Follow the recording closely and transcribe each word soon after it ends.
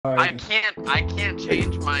I can't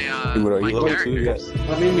change my my character. Yes.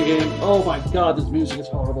 I'm in the game. Oh my god, this music is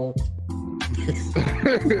horrible.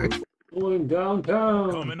 Going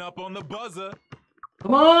downtown. Coming up on the buzzer.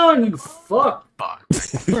 Come on, you fuck. Fuck.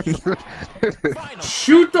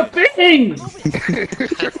 Shoot the thing!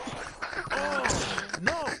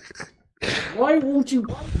 No. Why won't you?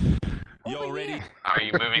 You ready? Are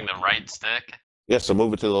you moving the right stick? Yes, so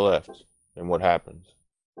move it to the left. And what happens?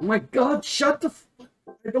 Oh my god, shut the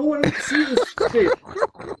I don't want to see this shit.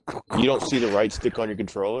 You don't see the right stick on your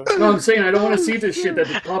controller? No, I'm saying I don't want to see this shit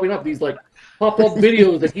that's popping up. These like pop-up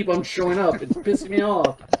videos that keep on showing up. It's pissing me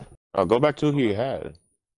off. Oh, go back to who you had.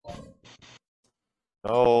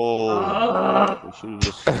 Oh, you should have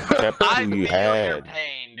just kept I who you feel your had.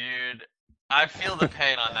 pain, dude. I feel the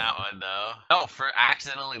pain on that one, though. Oh, for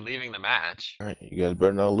accidentally leaving the match. All right, you guys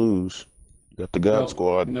better not lose. You got the God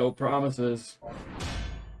Squad. No promises.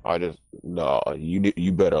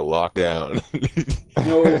 You better lock down.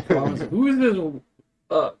 No promises. Who is this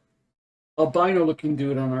albino-looking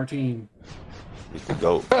dude on our team? It's the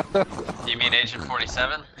GOAT. You mean Agent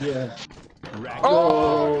 47? Yeah.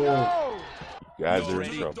 Oh, no! You guys are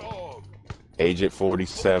in trouble. Agent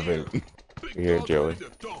 47. You here, Joey?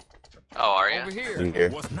 Oh, are you? You here?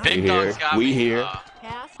 Big We Dog's here? got We me. here?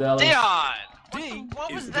 Deion!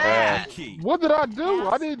 What was that? What did I do?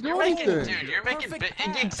 I didn't do You're making, anything. dude, you're making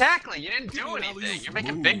exactly. You didn't do anything. You're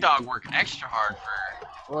making Big Dog work extra hard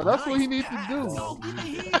for. Well, that's what he needs to do.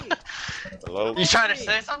 Hello? You trying to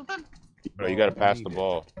say something? No, you gotta pass the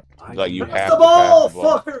ball. Like you Pass have the to ball, pass the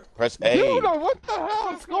ball. fucker! Press A. Dude, what the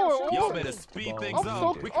hell is going y'all on? better speed things I'm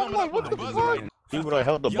up. so- We I'm coming like, up what on the the buzzer fuck? right now. Even though I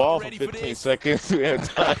held the Y'all ball for ready for 15 this? seconds, we have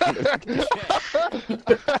time.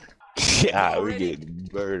 Yeah, we getting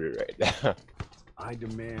murdered right now. I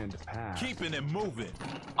demand pass. Keeping it moving.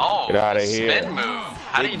 Oh, Get outta here. spin move.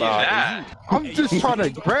 How do you do body. that? I'm just trying to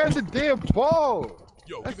grab the damn ball.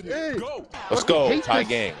 Yo, That's give it it. go. Let's go. hate Tie this.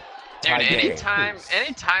 game. Dude, Tie game.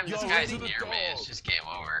 anytime this Yo, guy's to near the me, it's dog. just game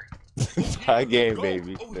over. Tie game, Go.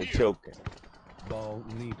 baby. Oh, They're yeah. choking. Ball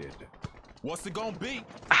needed. What's it gonna be?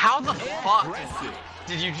 How the fuck Aggressive.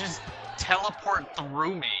 did you just teleport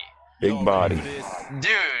through me? Big Y'all body. ready for this?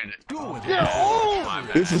 Dude. Do it. Yeah, oh! My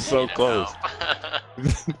bad. This is so I needed close. help.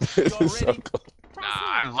 This is so close. Nah,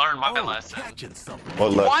 I learned my Oh, lesson. catching something.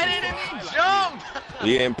 What left? Why didn't he jump?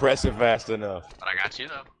 You didn't press it fast enough. But I got you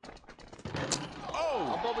though.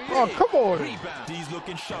 Oh, Oh, come on. rebound. D's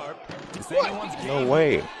looking sharp. It's anyone's game. No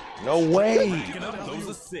way. No way. Picking up those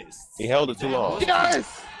assists. He held it too long.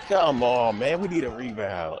 Yes! Come on, man. We need a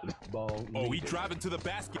rebound. Ball Oh, he needed. driving to the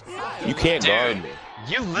basket. You can't guard Dude, me.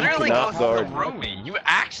 you literally go cannot guard through me. You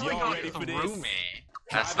actually Y'all go ready for through this? me.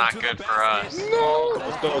 That's not good for us. No!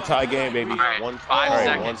 Let's go tie game, baby. Alright, One, 5 all right,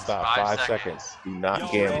 seconds, one stop. 5 5 seconds. seconds. Do not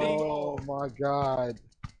Y'all gamble. Oh my god.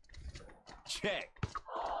 Check.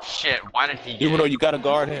 Shit, why did he get Even though it? you gotta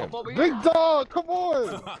guard him. Big dog, come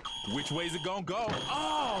on! Which way's it gonna go?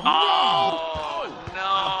 Oh, Oh, that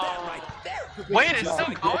no. right there. Wait, it's still Right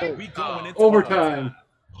there. going? We going into Overtime.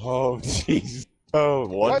 Oh, jeez. Oh, 1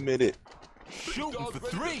 What? minute. Shooting for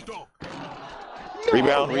three.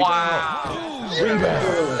 Rebound, rebound. Wow.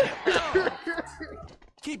 Rebound.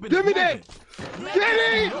 Keep it Give me moving. that! Get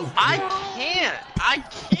it! I can't. I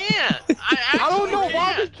can't. I don't know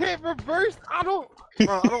why we can't. can't reverse. I don't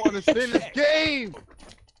understand this game.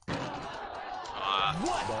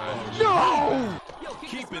 No!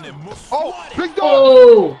 Keeping it moving. Oh, big dog!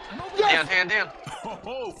 Oh! Damn, damn, damn.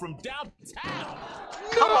 Oh, from downtown.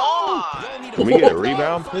 Come on. Can we get a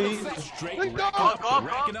rebound, please? Straight Big racking dog. up,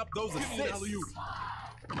 racking up those assists. We have way more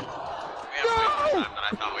time than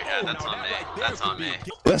I thought we had. That's on me. That's on me.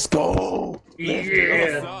 Let's go.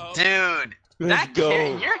 Yeah! Dude, Let's that go.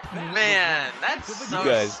 kid, that's so You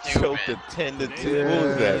guys stupid. choked a 10 to 2. What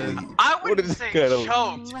was that lead? I What wouldn't is say kind of-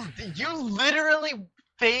 choked. You literally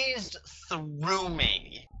phased through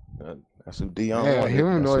me. That's who Deion Yeah, wanted. even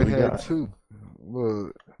That's though what he we had got. two.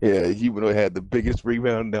 Look. Yeah, even though he had the biggest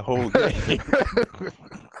rebound in the whole game.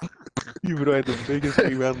 Even though he had the biggest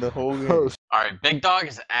rebound in the whole game. Oh, All right, Big Dog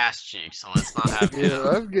is ass cheek, so let's not have yeah, him.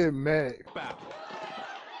 let's get mad.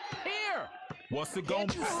 Here. What's it gonna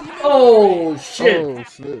be? Oh shit! Oh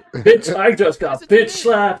shit. Bitch, I just got bitch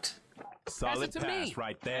slapped. Solid pass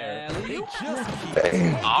right there.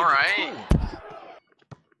 All right,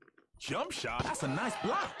 Jump shot. That's a nice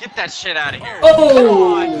block. get that shit out of here.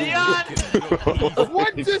 Oh! Come on, Deion.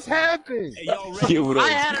 What just happened? Hey, y'all ready? Even though I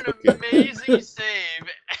he had an took it. amazing save,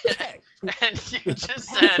 and you just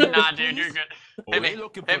said, "Nah, dude, you're good." Oh, Hit they me,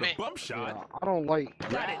 looking hit for the me. bump shot. I don't like.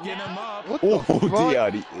 Get him up. What Oh, the fuck?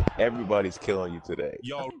 Deion, everybody's killing you today.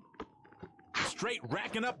 Yo, Straight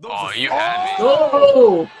racking up those Oh, you assists. had me.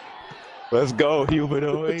 Oh! Let's go,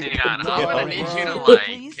 humanoid. Deion, I'm No, gonna need you to bro.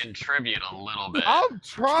 like contribute a little bit. I'm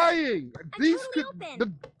trying. These the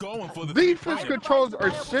Going for the defense three-pointer. controls are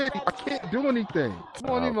shitty. I can't do anything. It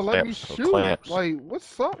won't Oh, even let me clamps, oh, shoot. clamps. Like,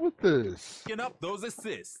 what's up with this? Racking up those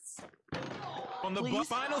assists. On the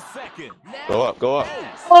final second. Go up, go up.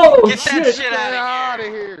 Oh, Get that shit! shit Get out out of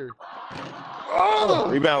of here. here. Oh!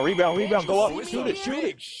 Rebound, rebound, rebound. Go up. Oh, it's Shoot a it, shoot it.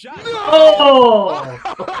 big shot. Oh!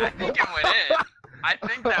 I think it went in. I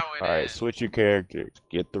think that went All in. right, switch your characters.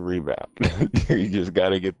 Get the rebound. You just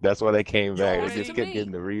gotta get. That's why they came back. They just kept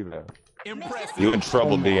getting the rebound. Impressive. You in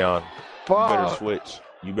trouble, Deion. You better Fuck. switch.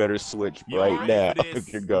 You better switch You right ready now for this?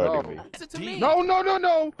 if you're guarding me. No, no, no,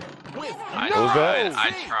 no. With I What was that? tried.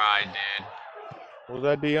 I tried, dude. What was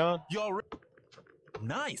that, Deion? your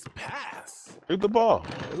nice pass. Shoot the ball.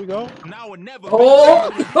 There we go. Now or never.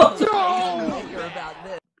 Oh!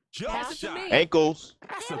 Jump shot. Ankles.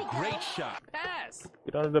 That's a great shot.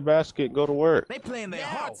 Get under the basket. Go to work. They playing their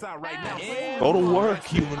hearts out right now. Go to work,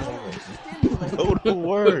 humanoid. Go to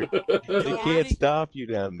work. They can't stop you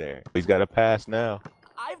down there. He's got a pass now.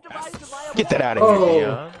 Get that out of here,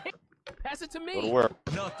 Oh. Deion. Pass it to Go to me. work.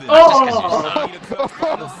 Nothing. Oh! Need a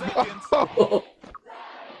couple of seconds.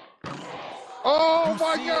 Oh You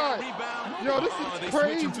my see God. that rebound? Yo, this Oh, is they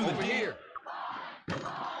crazy. switching to the here.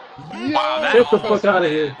 Yo. Get the fuck out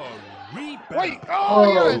of here. Wait. We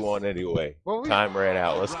Oh, yes. won anyway. Well, we- Time ran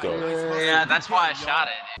out. Let's go. Yeah, that's why I shot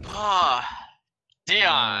it. Oh,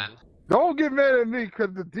 Deion. Don't get mad at me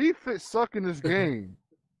because the defense suck in this game.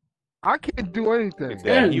 I can't do anything. Look at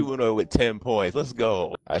that humanoid with 10 points. Let's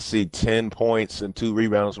go. I see 10 points and 2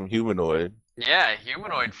 rebounds from humanoid. Yeah,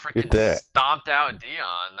 humanoid freaking Get that. stomped out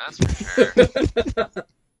Deion. That's for sure.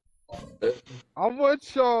 I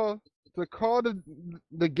want y'all to call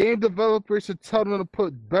the game developers to tell them to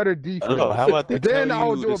put better defense. Oh, how about they Then tell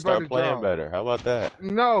I'll you do to a start better playing job. better? How about that?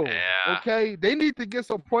 No. Yeah. Okay? They need to get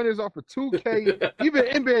some pointers off of 2K, even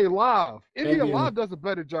NBA Live. NBA NBA. Live does a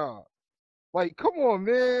better job. Like, come on,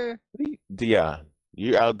 man. Deion,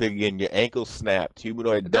 you're out there getting your ankle snapped.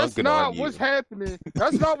 Humanoid That's dunking not on you. what's happening.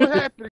 That's not what happened.